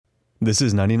This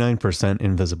is 99%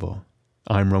 Invisible.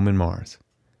 I'm Roman Mars.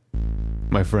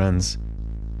 My friends,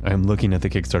 I am looking at the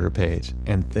Kickstarter page,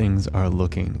 and things are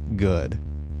looking good.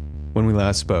 When we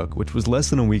last spoke, which was less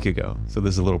than a week ago, so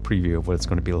this is a little preview of what it's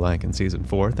going to be like in Season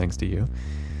 4, thanks to you.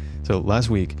 So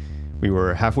last week, we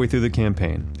were halfway through the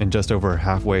campaign and just over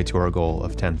halfway to our goal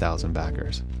of 10,000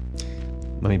 backers.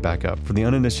 Let me back up. For the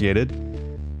uninitiated,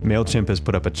 MailChimp has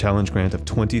put up a challenge grant of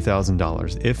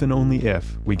 $20,000 if and only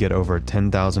if we get over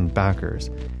 10,000 backers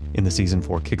in the Season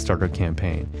 4 Kickstarter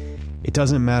campaign. It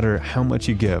doesn't matter how much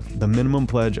you give. The minimum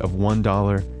pledge of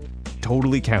 $1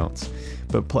 totally counts.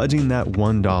 But pledging that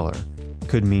 $1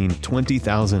 could mean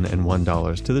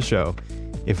 $20,001 to the show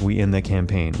if we end the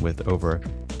campaign with over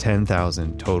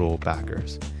 10,000 total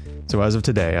backers. So as of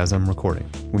today, as I'm recording,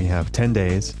 we have 10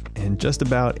 days and just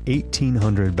about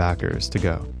 1,800 backers to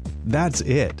go. That's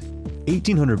it.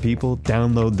 1,800 people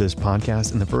download this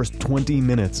podcast in the first 20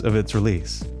 minutes of its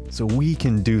release. So we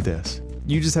can do this.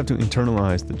 You just have to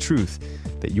internalize the truth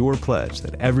that your pledge,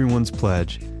 that everyone's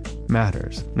pledge,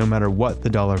 matters, no matter what the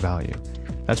dollar value.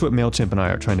 That's what MailChimp and I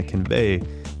are trying to convey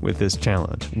with this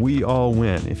challenge. We all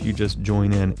win if you just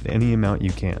join in any amount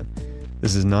you can.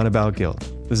 This is not about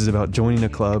guilt. This is about joining a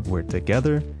club where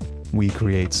together we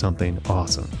create something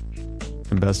awesome.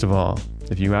 And best of all,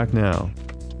 if you act now,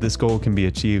 this goal can be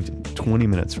achieved 20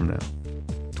 minutes from now.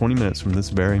 20 minutes from this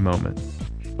very moment.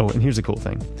 Oh, and here's a cool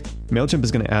thing. MailChimp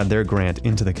is going to add their grant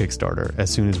into the Kickstarter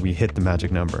as soon as we hit the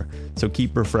magic number. So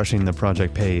keep refreshing the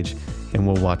project page and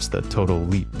we'll watch the total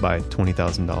leap by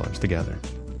 $20,000 together.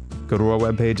 Go to our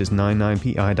webpage, it's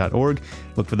 99pi.org.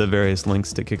 Look for the various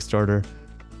links to Kickstarter.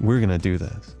 We're going to do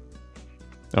this.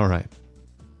 All right,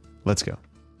 let's go.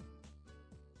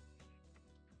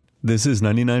 This is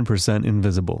 99%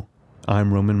 Invisible.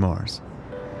 I'm Roman Mars.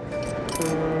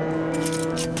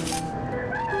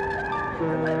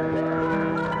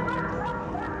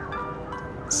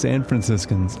 San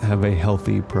Franciscans have a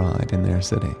healthy pride in their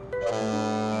city.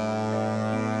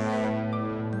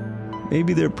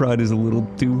 Maybe their pride is a little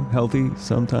too healthy,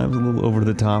 sometimes a little over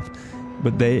the top,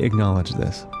 but they acknowledge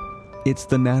this. It's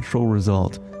the natural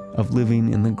result of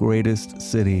living in the greatest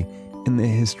city in the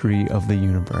history of the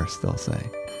universe, they'll say.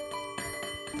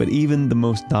 But even the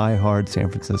most die-hard San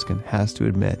Franciscan has to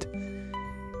admit,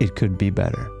 it could be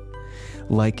better.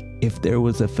 Like if there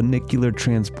was a funicular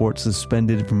transport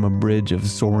suspended from a bridge of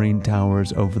soaring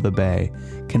towers over the bay,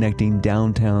 connecting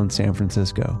downtown San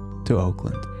Francisco to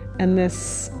Oakland. And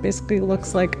this basically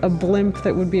looks like a blimp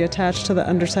that would be attached to the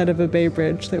underside of a bay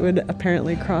bridge that would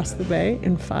apparently cross the bay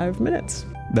in 5 minutes.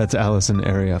 That's Allison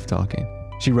Arieff talking.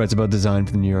 She writes about design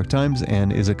for the New York Times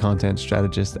and is a content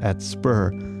strategist at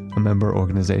Spur, a member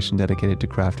organization dedicated to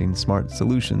crafting smart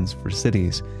solutions for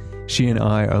cities. She and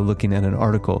I are looking at an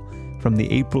article from the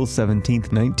April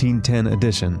 17th, 1910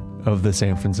 edition of the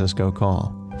San Francisco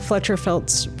Call. Fletcher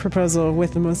Felt's proposal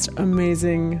with the most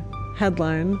amazing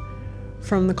headline,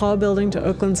 From the Call Building to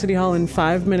Oakland City Hall in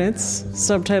 5 minutes,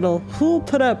 subtitle, Who'll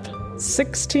Put Up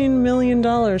 $16 million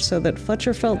so that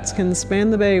Fletcher Felts can span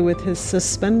the bay with his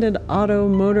suspended auto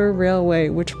motor railway,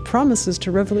 which promises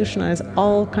to revolutionize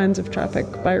all kinds of traffic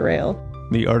by rail.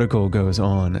 The article goes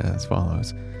on as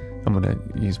follows. I'm going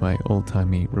to use my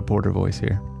old-timey reporter voice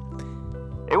here.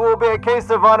 It will be a case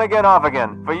of on again, off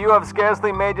again, for you have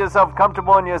scarcely made yourself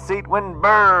comfortable in your seat when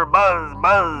burr, buzz,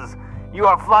 buzz. You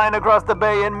are flying across the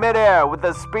bay in midair with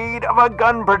the speed of a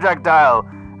gun projectile,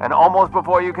 and almost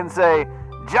before you can say,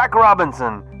 Jack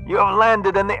Robinson, you have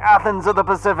landed in the Athens of the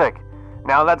Pacific.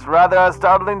 Now that's rather a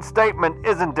startling statement,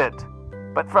 isn't it?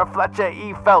 But for Fletcher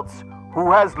E. Felts,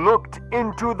 who has looked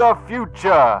into the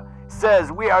future,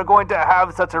 says we are going to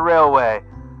have such a railway.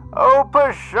 Oh,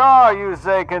 pshaw, you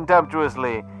say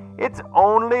contemptuously. It's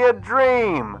only a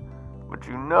dream. But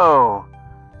you know,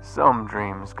 some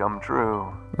dreams come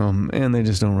true. And they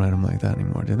just don't write them like that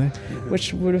anymore, do they?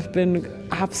 Which would have been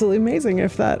absolutely amazing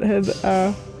if that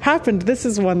had happened. This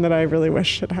is one that I really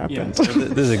wish had happened. Yeah,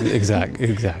 this is exactly.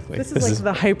 This is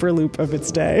the hyperloop of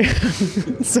its day.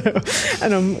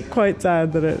 And I'm quite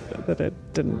sad that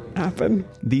it didn't happen.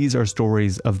 These are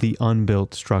stories of the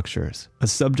unbuilt structures, a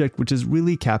subject which has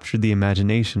really captured the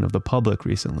imagination of the public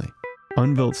recently.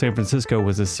 Unbuilt San Francisco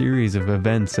was a series of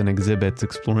events and exhibits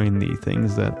exploring the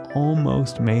things that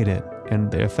almost made it and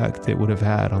the effect it would have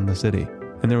had on the city.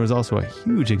 And there was also a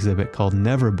huge exhibit called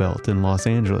Never Built in Los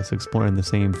Angeles exploring the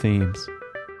same themes.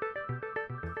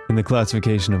 In the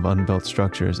classification of unbuilt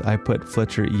structures, I put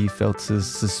Fletcher E. Felts'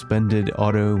 suspended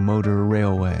auto motor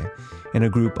railway in a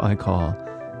group I call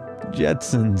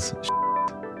Jetsons.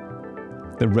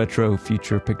 The retro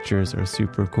future pictures are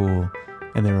super cool,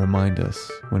 and they remind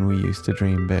us when we used to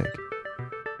dream big.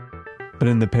 But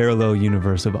in the parallel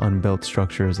universe of unbuilt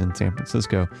structures in San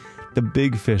Francisco, the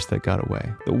big fish that got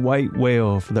away, the white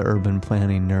whale for the urban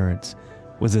planning nerds,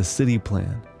 was a city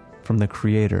plan from the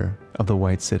creator of the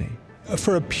White City.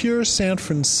 For a pure San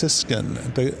Franciscan,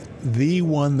 the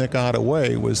one that got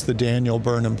away was the Daniel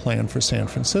Burnham plan for San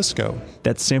Francisco.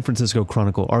 That's San Francisco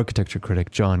Chronicle architecture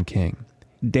critic John King.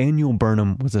 Daniel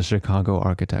Burnham was a Chicago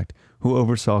architect who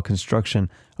oversaw construction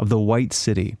of the White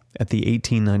City at the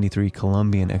 1893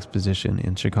 Columbian Exposition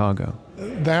in Chicago.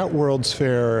 That World's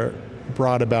Fair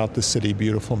brought about the City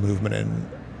Beautiful movement in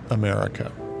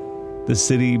America. The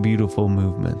City Beautiful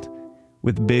movement,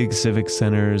 with big civic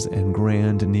centers and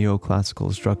grand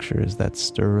neoclassical structures that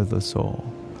stir the soul.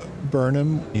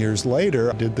 Burnham, years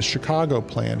later, did the Chicago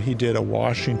plan. He did a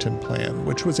Washington plan,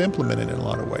 which was implemented in a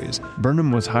lot of ways.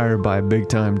 Burnham was hired by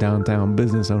big-time downtown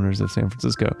business owners of San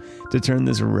Francisco to turn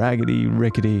this raggedy,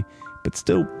 rickety, but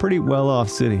still pretty well-off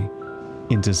city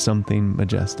into something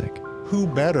majestic. Who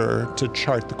better to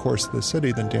chart the course of the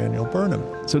city than Daniel Burnham?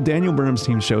 So Daniel Burnham's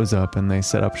team shows up and they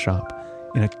set up shop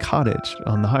in a cottage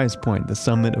on the highest point, the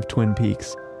summit of Twin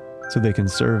Peaks, so they can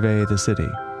survey the city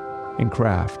and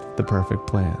craft the perfect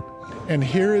plan. And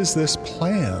here is this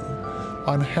plan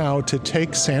on how to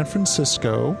take San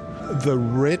Francisco, the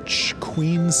rich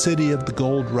queen city of the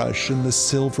gold rush and the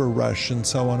silver rush and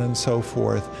so on and so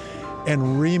forth,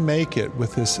 and remake it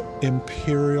with this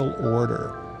imperial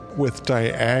order, with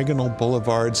diagonal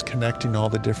boulevards connecting all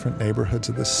the different neighborhoods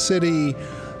of the city,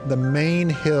 the main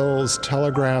hills,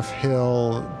 Telegraph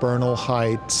Hill, Bernal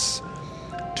Heights,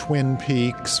 Twin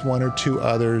Peaks, one or two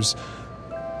others,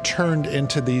 turned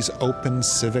into these open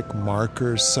civic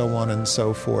markers, so on and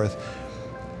so forth.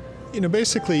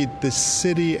 Basically the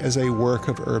city as a work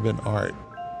of urban art.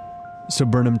 So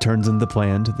Burnham turns in the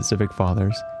plan to the Civic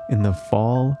Fathers in the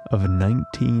fall of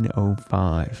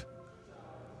 1905.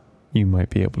 You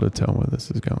might be able to tell where this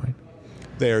is going.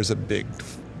 There's a big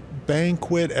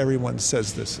banquet. Everyone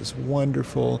says this is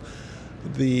wonderful.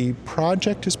 The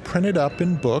project is printed up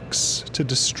in books to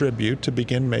distribute, to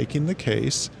begin making the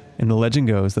case. And the legend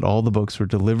goes that all the books were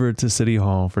delivered to City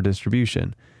Hall for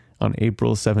distribution on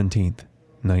April 17th,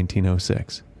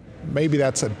 1906. Maybe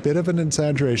that's a bit of an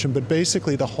exaggeration, but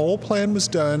basically the whole plan was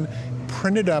done,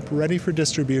 printed up, ready for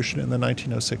distribution, and the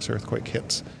 1906 earthquake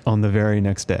hits. On the very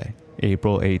next day,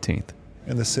 April 18th.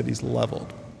 And the city's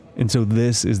leveled. And so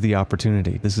this is the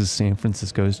opportunity. This is San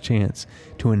Francisco's chance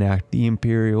to enact the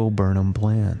Imperial Burnham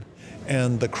Plan.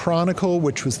 And the Chronicle,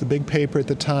 which was the big paper at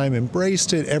the time,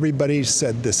 embraced it. Everybody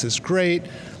said, this is great.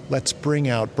 Let's bring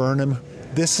out Burnham.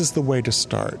 This is the way to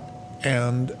start.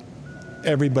 And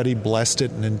everybody blessed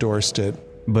it and endorsed it.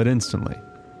 But instantly,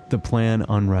 the plan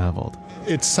unraveled.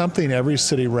 It's something every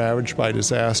city ravaged by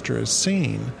disaster has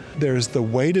seen. There's the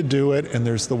way to do it, and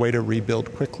there's the way to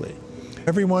rebuild quickly.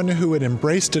 Everyone who had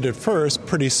embraced it at first,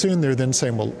 pretty soon they're then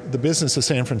saying, well, the business of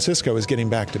San Francisco is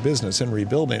getting back to business and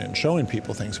rebuilding and showing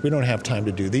people things. We don't have time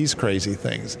to do these crazy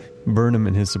things. Burnham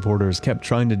and his supporters kept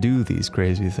trying to do these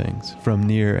crazy things from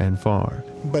near and far.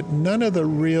 But none of the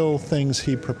real things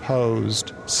he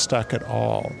proposed stuck at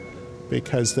all,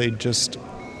 because they just,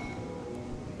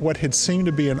 what had seemed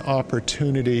to be an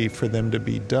opportunity for them to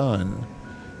be done,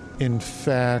 in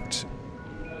fact,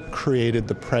 created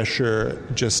the pressure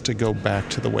just to go back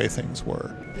to the way things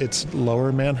were. It's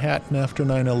Lower Manhattan after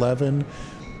 9/11.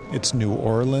 It's New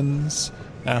Orleans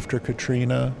after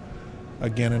Katrina,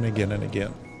 again and again and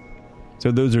again.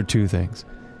 So those are two things: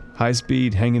 high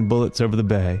speed hanging bullets over the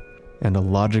bay, and a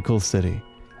logical city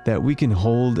that we can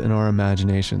hold in our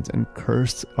imaginations and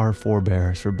curse our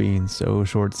forebears for being so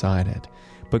short-sighted.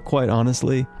 But quite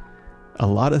honestly, a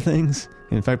lot of things,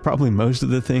 in fact probably most of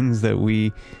the things that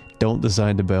we don't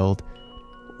decide to build,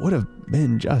 would have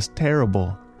been just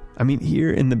terrible. I mean, here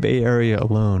in the Bay Area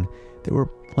alone, there were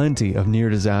plenty of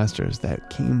near disasters that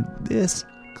came this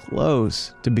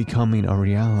close to becoming a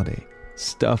reality.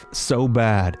 Stuff so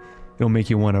bad, it'll make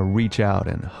you want to reach out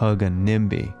and hug a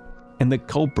NIMBY. And the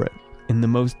culprit in the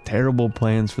most terrible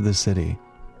plans for the city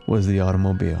was the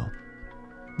automobile.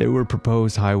 There were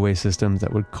proposed highway systems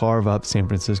that would carve up San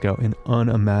Francisco in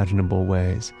unimaginable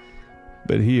ways.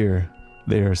 But here,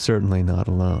 they are certainly not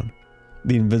alone.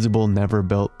 The invisible,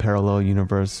 never-built parallel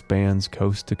universe spans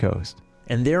coast to coast.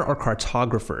 And there are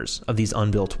cartographers of these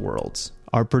unbuilt worlds.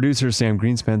 Our producer, Sam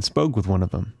Greenspan, spoke with one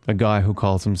of them, a guy who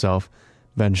calls himself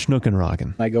Van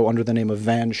Schnookenragen. I go under the name of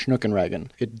Van Schnookenragen.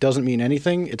 It doesn't mean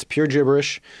anything. It's pure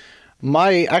gibberish.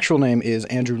 My actual name is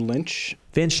Andrew Lynch.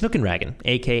 Van Schnookenragen,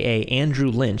 a.k.a.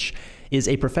 Andrew Lynch, is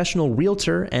a professional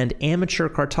realtor and amateur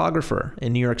cartographer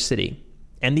in New York City.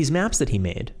 And these maps that he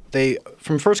made, they,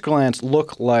 from first glance,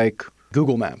 look like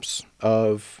Google Maps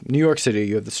of New York City.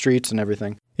 You have the streets and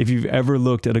everything. If you've ever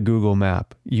looked at a Google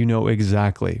map, you know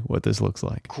exactly what this looks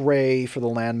like. Gray for the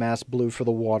landmass, blue for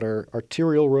the water.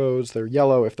 Arterial roads, they're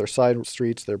yellow. If they're side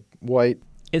streets, they're white.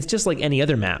 It's just like any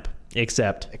other map,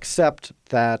 except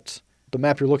that the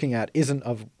map you're looking at isn't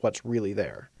of what's really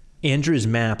there. Andrew's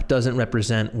map doesn't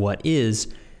represent what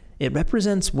is, it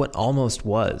represents what almost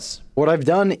was. What I've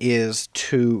done is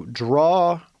to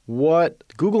draw what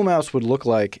Google Maps would look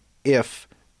like if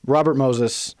Robert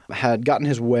Moses had gotten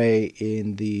his way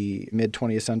in the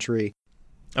mid-20th century.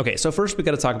 Okay, so first we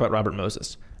got to talk about Robert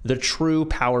Moses, the true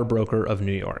power broker of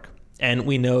New York. And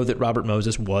we know that Robert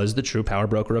Moses was the true power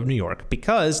broker of New York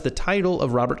because the title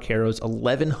of Robert Caro's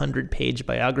 1,100-page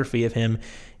biography of him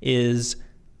is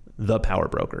The Power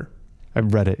Broker.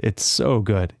 I've read it. It's so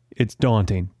good. It's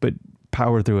daunting, but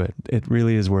power through it. It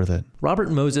really is worth it. Robert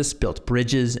Moses built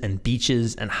bridges and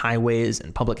beaches and highways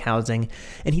and public housing,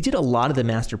 and he did a lot of the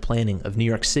master planning of New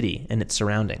York City and its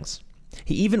surroundings.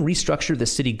 He even restructured the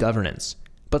city governance.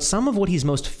 But some of what he's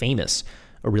most famous,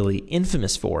 or really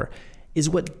infamous for, is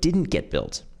what didn't get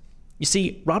built. You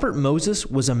see, Robert Moses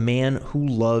was a man who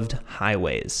loved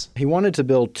highways. He wanted to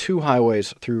build 2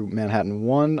 highways through Manhattan,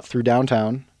 one through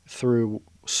downtown, through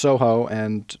Soho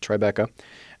and Tribeca,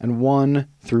 and one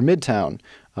through Midtown,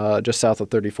 just south of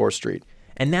 34th Street.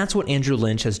 And that's what Andrew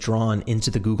Lynch has drawn into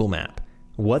the Google map,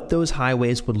 what those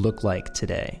highways would look like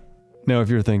today. Now, if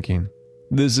you're thinking,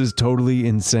 this is totally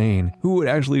insane, who would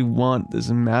actually want this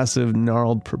massive,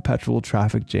 gnarled, perpetual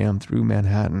traffic jam through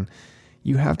Manhattan?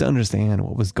 You have to understand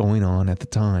what was going on at the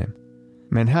time.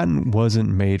 Manhattan wasn't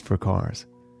made for cars,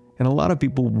 and a lot of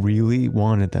people really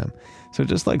wanted them. So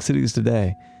just like cities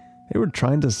today, they were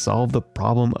trying to solve the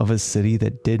problem of a city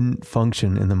that didn't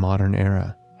function in the modern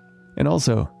era. And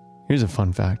also, here's a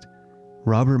fun fact.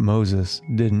 Robert Moses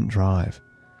didn't drive.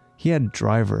 He had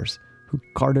drivers who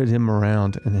carted him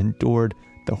around and endured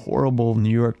the horrible New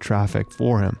York traffic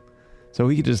for him, so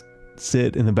he could just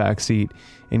sit in the back seat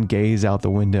and gaze out the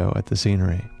window at the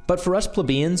scenery. But for us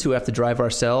plebeians who have to drive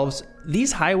ourselves,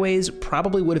 these highways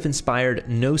probably would have inspired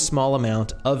no small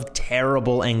amount of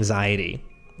terrible anxiety.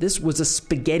 This was a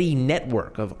spaghetti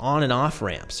network of on and off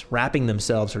ramps wrapping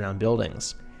themselves around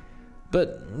buildings.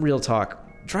 But real talk,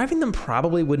 driving them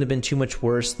probably wouldn't have been too much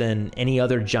worse than any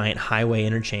other giant highway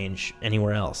interchange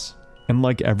anywhere else. And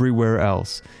like everywhere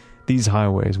else, these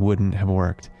highways wouldn't have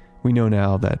worked. We know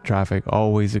now that traffic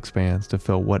always expands to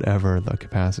fill whatever the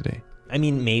capacity. I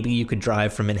mean, maybe you could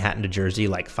drive from Manhattan to Jersey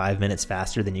like 5 minutes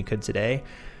faster than you could today.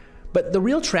 But the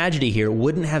real tragedy here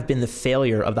wouldn't have been the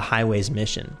failure of the highway's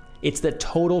mission. It's the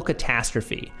total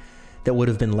catastrophe that would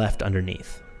have been left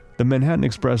underneath. The Manhattan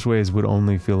expressways would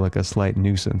only feel like a slight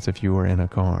nuisance if you were in a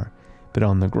car. But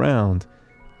on the ground,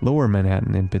 Lower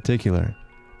Manhattan in particular,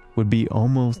 would be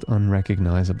almost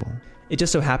unrecognizable. It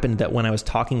just so happened that when I was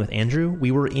talking with Andrew,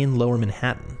 we were in Lower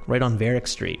Manhattan, right on Varick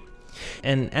Street.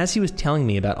 And as he was telling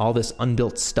me about all this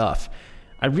unbuilt stuff,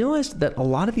 I realized that a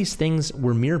lot of these things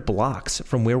were mere blocks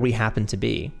from where we happened to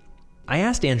be. I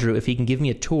asked Andrew if he can give me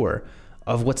a tour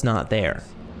of what's not there.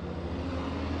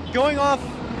 Going off...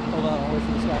 Hold on, I'll wait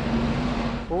for this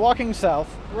guy. We're walking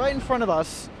south. Right in front of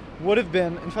us would have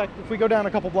been... In fact, if we go down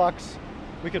a couple blocks,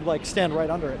 we could, stand right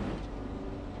under it.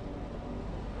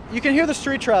 You can hear the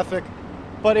street traffic,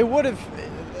 but it would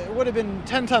have been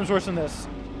 10 times worse than this.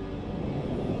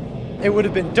 It would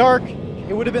have been dark.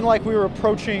 It would have been like we were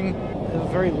approaching a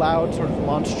very loud, sort of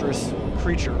monstrous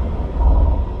creature.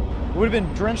 It would have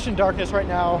been drenched in darkness right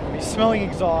now. We'd be smelling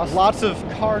exhaust. Lots of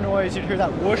car noise. You'd hear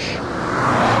that whoosh.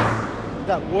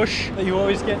 That whoosh that you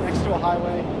always get next to a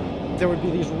highway. There would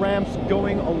be these ramps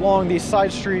going along these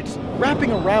side streets,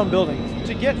 wrapping around buildings.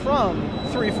 To get from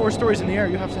 3 or 4 stories in the air,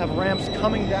 you have to have ramps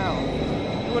coming down.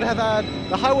 You would have had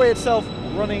the highway itself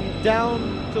running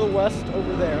down to the west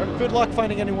over there. Good luck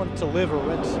finding anyone to live or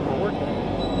rent or work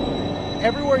there.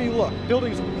 Everywhere you look,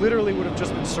 buildings literally would have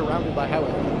just been surrounded by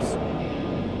highway ramps.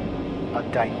 A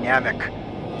dynamic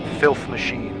filth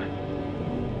machine.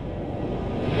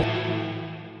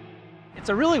 It's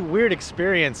a really weird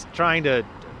experience trying to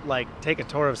take a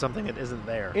tour of something that isn't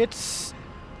there.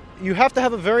 You have to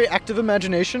have a very active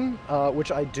imagination,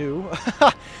 which I do.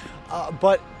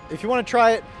 But if you want to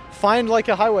try it, find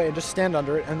a highway and just stand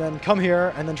under it, and then come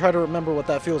here and then try to remember what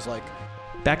that feels like.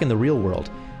 Back in the real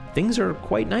world, things are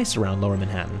quite nice around Lower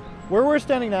Manhattan. Where we're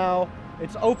standing now,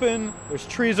 it's open. There's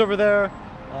trees over there.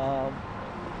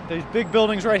 There's big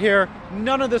buildings right here.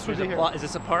 None of this would be here. Is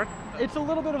this a park? It's a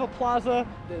little bit of a plaza.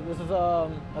 This is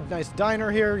a nice diner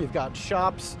here. You've got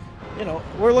shops.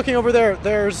 We're looking over there.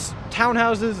 There's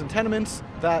townhouses and tenements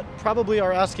that probably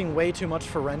are asking way too much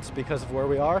for rent because of where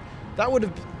we are. that would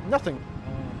have nothing.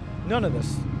 None of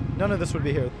this would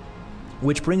be here.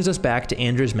 Which brings us back to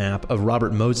Andrew's map of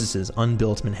Robert Moses's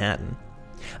unbuilt Manhattan.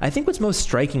 I think what's most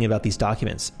striking about these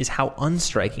documents is how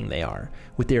unstriking they are,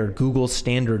 with their Google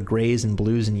standard grays and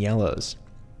blues and yellows.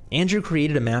 Andrew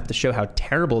created a map to show how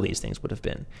terrible these things would have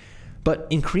been. But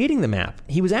in creating the map,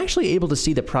 he was actually able to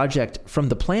see the project from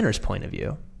the planner's point of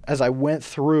view. As I went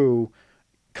through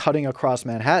cutting across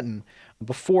Manhattan,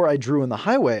 before I drew in the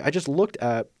highway, I just looked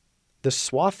at the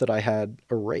swath that I had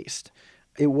erased.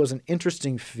 It was an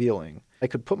interesting feeling. I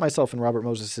could put myself in Robert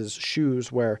Moses's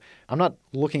shoes where I'm not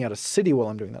looking at a city while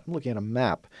I'm doing that. I'm looking at a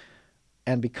map.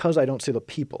 And because I don't see the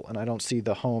people and I don't see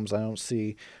the homes, I don't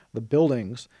see the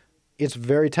buildings, it's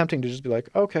very tempting to just be like,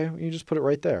 okay, you just put it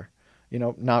right there. You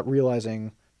know, not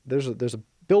realizing there's a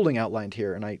building outlined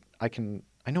here, and I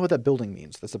know what that building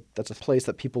means. That's a place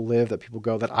that people live, that people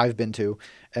go, that I've been to,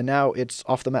 and now it's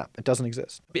off the map. It doesn't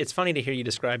exist. It's funny to hear you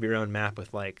describe your own map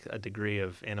with like a degree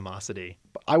of animosity.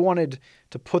 I wanted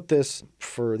to put this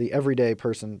for the everyday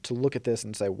person to look at this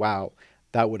and say, wow,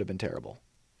 that would have been terrible.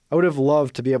 I would have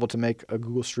loved to be able to make a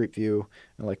Google Street View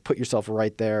and like put yourself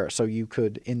right there so you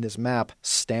could, in this map,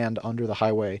 stand under the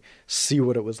highway, see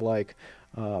what it was like,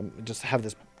 just have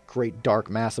this great dark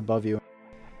mass above you.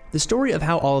 The story of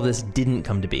how all of this didn't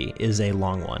come to be is a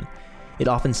long one. It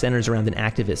often centers around an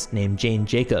activist named Jane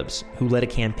Jacobs, who led a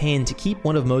campaign to keep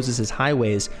one of Moses's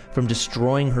highways from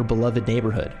destroying her beloved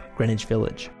neighborhood, Greenwich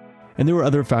Village. And there were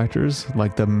other factors,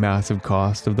 like the massive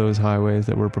cost of those highways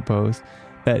that were proposed,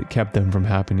 that kept them from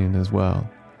happening as well.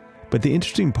 But the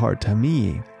interesting part to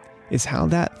me is how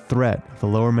that threat of the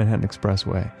Lower Manhattan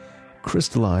Expressway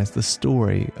crystallized the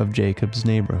story of Jacobs'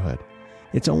 neighborhood.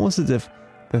 It's almost as if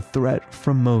the threat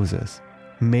from Moses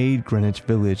made Greenwich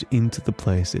Village into the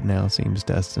place it now seems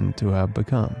destined to have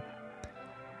become.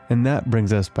 And that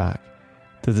brings us back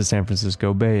to the San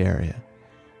Francisco Bay Area.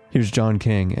 Here's John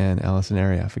King and Allison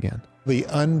Arieff again. The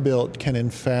unbuilt can in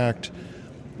fact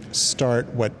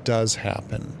start what does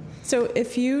happen. So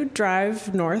if you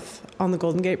drive north on the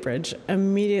Golden Gate Bridge,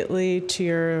 immediately to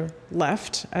your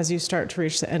left, as you start to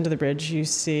reach the end of the bridge, you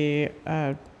see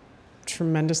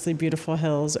tremendously beautiful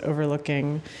hills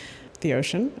overlooking the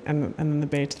ocean and then the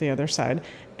bay to the other side.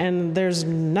 And there's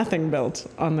nothing built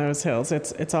on those hills.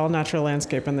 It's all natural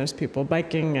landscape, and there's people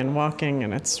biking and walking,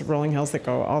 and it's rolling hills that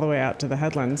go all the way out to the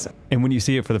headlands. And when you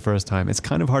see it for the first time, it's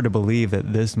kind of hard to believe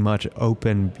that this much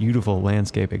open, beautiful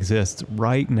landscape exists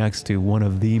right next to one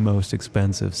of the most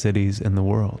expensive cities in the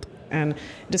world. And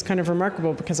it is kind of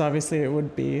remarkable because obviously it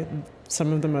would be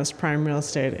some of the most prime real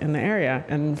estate in the area.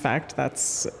 And in fact,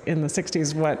 that's in the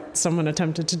 60s what someone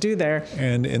attempted to do there.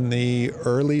 And in the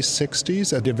early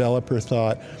 60s, a developer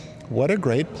thought, what a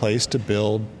great place to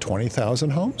build 20,000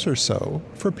 homes or so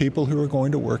for people who are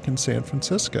going to work in San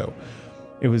Francisco.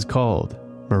 It was called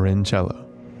Marincello.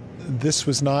 This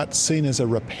was not seen as a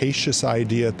rapacious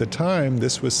idea at the time.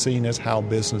 This was seen as how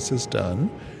business is done.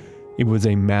 It was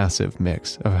a massive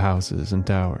mix of houses and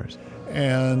towers.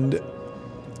 And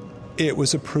it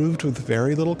was approved with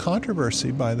very little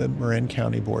controversy by the Marin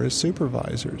County Board of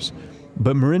Supervisors.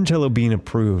 But Marincello being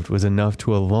approved was enough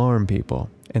to alarm people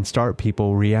and start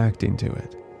people reacting to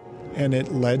it. And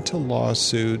it led to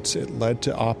lawsuits, it led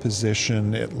to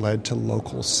opposition, it led to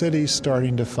local cities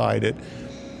starting to fight it.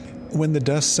 When the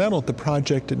dust settled, the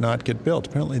project did not get built.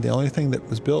 Apparently, the only thing that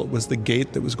was built was the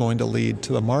gate that was going to lead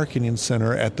to the marketing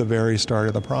center at the very start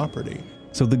of the property.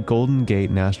 So the Golden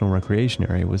Gate National Recreation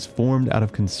Area was formed out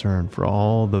of concern for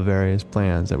all the various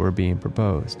plans that were being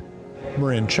proposed.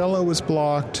 Marincello was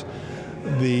blocked.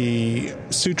 The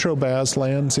Sutro Baths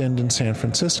Land's End in San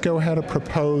Francisco had a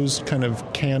proposed kind of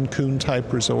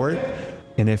Cancun-type resort.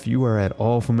 And if you are at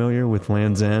all familiar with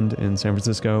Land's End in San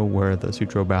Francisco, where the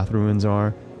Sutro Bath ruins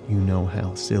are, you know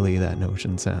how silly that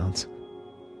notion sounds.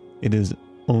 It is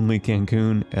only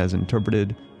Cancun as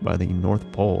interpreted by the North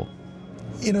Pole.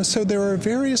 You know, so there are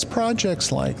various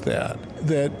projects like that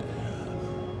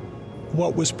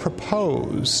what was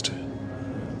proposed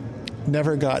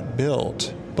never got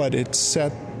built, but it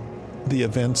set the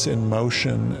events in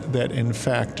motion that in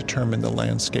fact determine the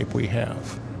landscape we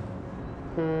have.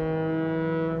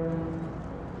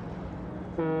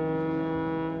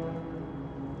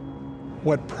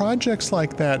 What projects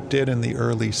like that did in the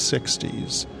early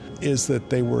 60s is that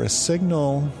they were a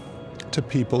signal to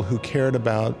people who cared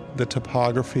about the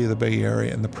topography of the Bay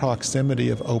Area and the proximity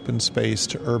of open space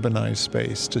to urbanized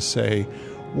space to say,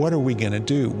 what are we going to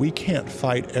do? We can't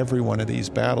fight every one of these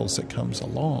battles that comes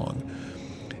along.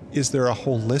 Is there a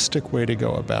holistic way to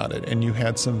go about it? And you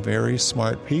had some very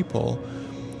smart people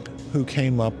who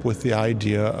came up with the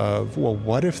idea of, well,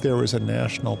 what if there was a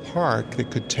national park that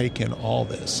could take in all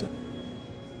this?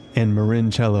 and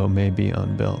Marincello may be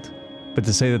unbuilt. But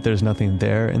to say that there's nothing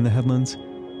there in the headlands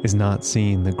is not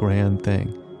seeing the grand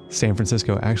thing San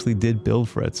Francisco actually did build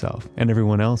for itself and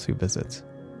everyone else who visits.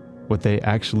 What they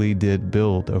actually did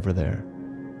build over there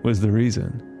was the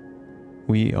reason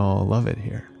we all love it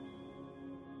here.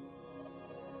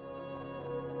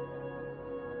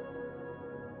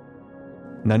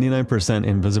 "99%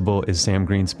 Invisible" is Sam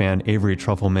Greenspan, Avery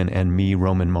Trufelman, and me,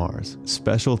 Roman Mars.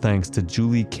 Special thanks to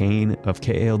Julie Kane of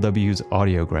KALW's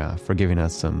Audiograph for giving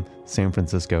us some San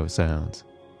Francisco sounds.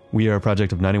 We are a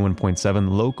project of 91.7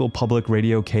 local public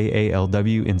radio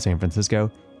KALW in San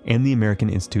Francisco and the American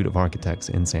Institute of Architects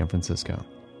in San Francisco.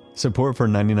 Support for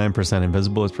 99%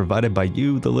 Invisible is provided by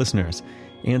you, the listeners,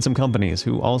 and some companies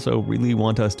who also really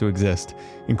want us to exist,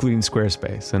 including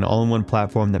Squarespace, an all-in-one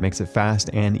platform that makes it fast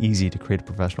and easy to create a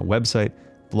professional website,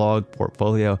 blog,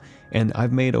 portfolio, and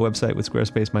I've made a website with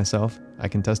Squarespace myself. I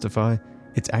can testify.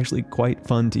 It's actually quite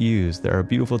fun to use. There are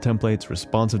beautiful templates,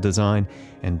 responsive design,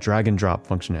 and drag-and-drop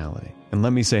functionality. And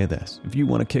let me say this, if you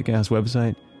want a kick-ass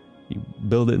website, you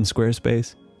build it in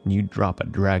Squarespace, and you drop a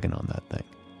dragon on that thing.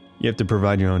 You have to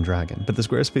provide your own dragon, but the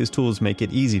Squarespace tools make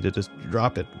it easy to just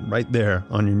drop it right there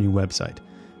on your new website.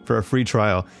 For a free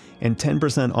trial and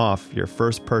 10% off your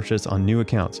first purchase on new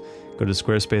accounts, go to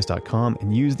squarespace.com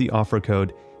and use the offer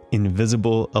code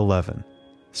INVISIBLE11.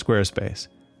 Squarespace,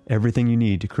 everything you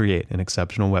need to create an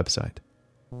exceptional website.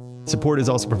 Support is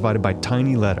also provided by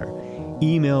Tiny Letter,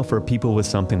 email for people with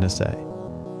something to say.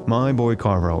 My boy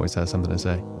Carver always has something to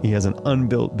say. He has an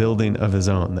unbuilt building of his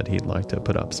own that he'd like to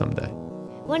put up someday.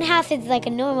 One house is like a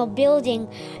normal building,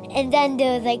 and then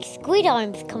there's like squid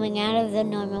arms coming out of the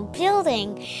normal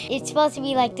building. It's supposed to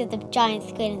be like there's a giant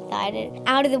squid inside it.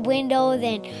 Out of the windows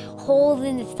and holes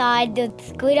in the side, the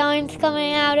squid arms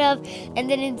coming out of, and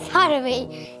then inside of it,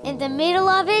 in the middle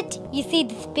of it, you see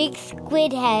this big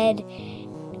squid head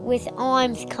with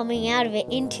arms coming out of it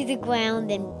into the ground,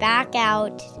 then back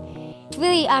out. It's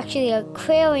really actually an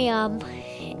aquarium.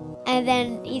 And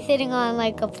then he's sitting on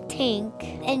like a tank,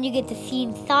 and you get to see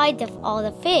inside of all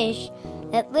the fish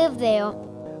that live there.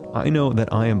 I know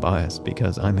that I am biased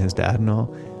because I'm his dad and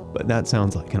all, but that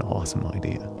sounds like an awesome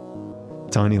idea.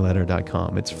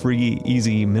 tinyletter.com. It's free,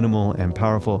 easy, minimal, and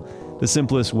powerful. The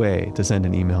simplest way to send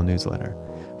an email newsletter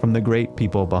from the great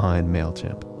people behind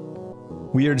MailChimp.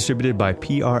 We are distributed by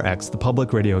PRX, the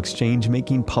Public Radio Exchange,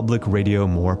 making public radio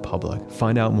more public.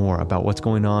 Find out more about what's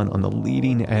going on the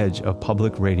leading edge of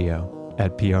public radio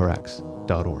at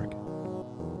prx.org.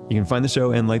 You can find the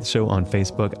show and like the show on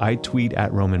Facebook. I tweet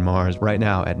at Roman Mars right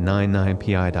now at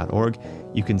 99pi.org.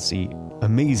 You can see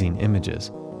amazing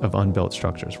images of unbuilt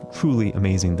structures, truly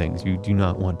amazing things. You do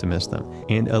not want to miss them.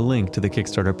 And a link to the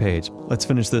Kickstarter page. Let's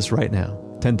finish this right now.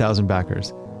 10,000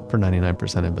 backers for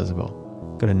 99% Invisible.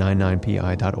 Go to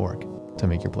 99pi.org to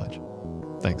make your pledge.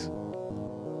 Thanks.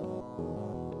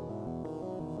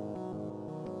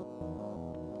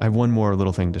 I have one more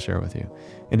little thing to share with you.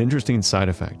 An interesting side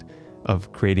effect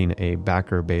of creating a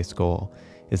backer-based goal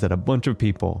is that a bunch of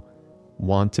people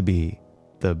want to be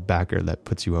the backer that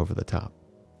puts you over the top.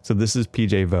 So this is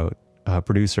PJ Vogt, a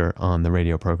producer on the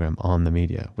radio program On the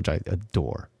Media, which I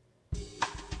adore.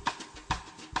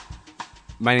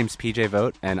 My name's PJ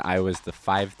Vogt, and I was the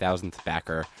 5,000th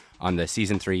backer on the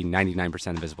Season 3 99%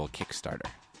 Invisible Kickstarter.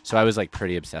 So I was like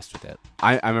pretty obsessed with it.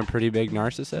 I'm a pretty big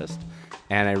narcissist,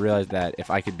 and I realized that if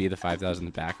I could be the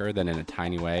 5,000th backer, then in a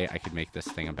tiny way I could make this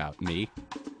thing about me.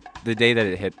 The day that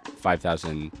it hit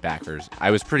 5,000 backers,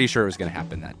 I was pretty sure it was going to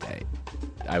happen that day.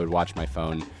 I would watch my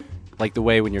phone, like the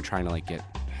way when you're trying to like get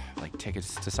like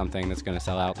tickets to something that's going to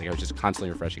sell out. Like I was just constantly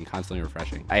refreshing.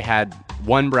 I had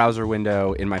one browser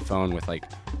window in my phone with like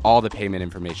all the payment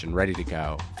information ready to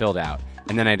go, filled out.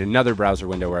 And then I had another browser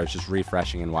window where I was just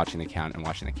refreshing and watching the count.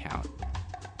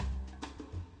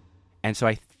 And so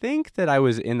I think that I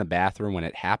was in the bathroom when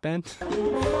it happened.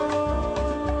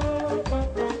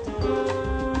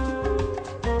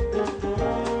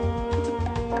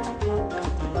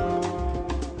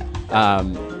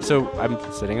 So I'm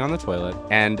sitting on the toilet,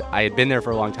 and I had been there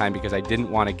for a long time because I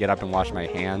didn't want to get up and wash my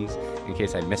hands in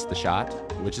case I missed the shot,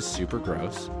 which is super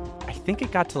gross. I think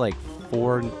it got to like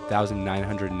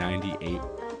 4,998,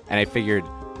 and I figured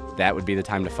that would be the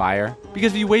time to fire.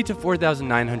 Because if you wait to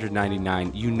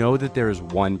 4,999, you know that there is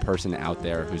one person out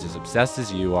there who's as obsessed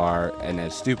as you are and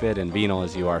as stupid and venal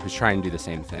as you are who's trying to do the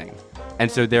same thing.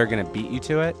 And so they're going to beat you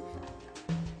to it.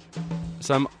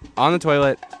 So I'm on the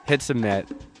toilet, hit submit,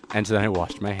 and so then I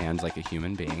washed my hands like a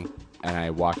human being, and I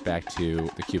walked back to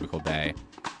the cubicle bay.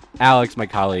 Alex, my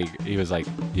colleague, he was like,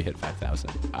 "You hit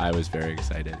 5,000." I was very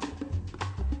excited.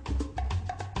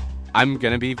 I'm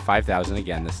going to be 5,000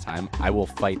 again this time. I will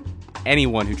fight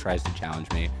anyone who tries to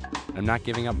challenge me. I'm not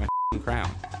giving up my crown.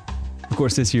 Of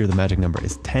course, this year the magic number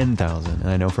is 10,000, and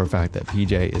I know for a fact that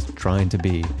PJ is trying to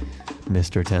be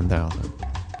Mr. 10,000.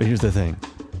 But here's the thing.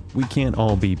 We can't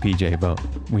all be PJ Vogt.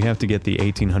 We have to get the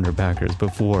 1,800 backers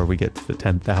before we get to the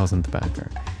 10,000th backer.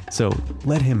 So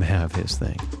let him have his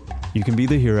thing. You can be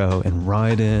the hero and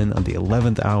ride in on the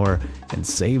 11th hour and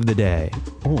save the day.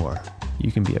 Or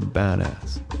you can be a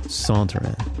badass, saunter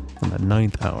in on the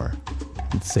 9th hour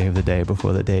and save the day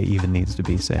before the day even needs to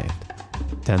be saved.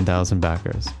 10,000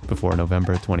 backers before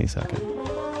November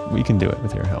 22nd. We can do it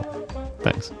with your help.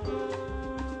 Thanks.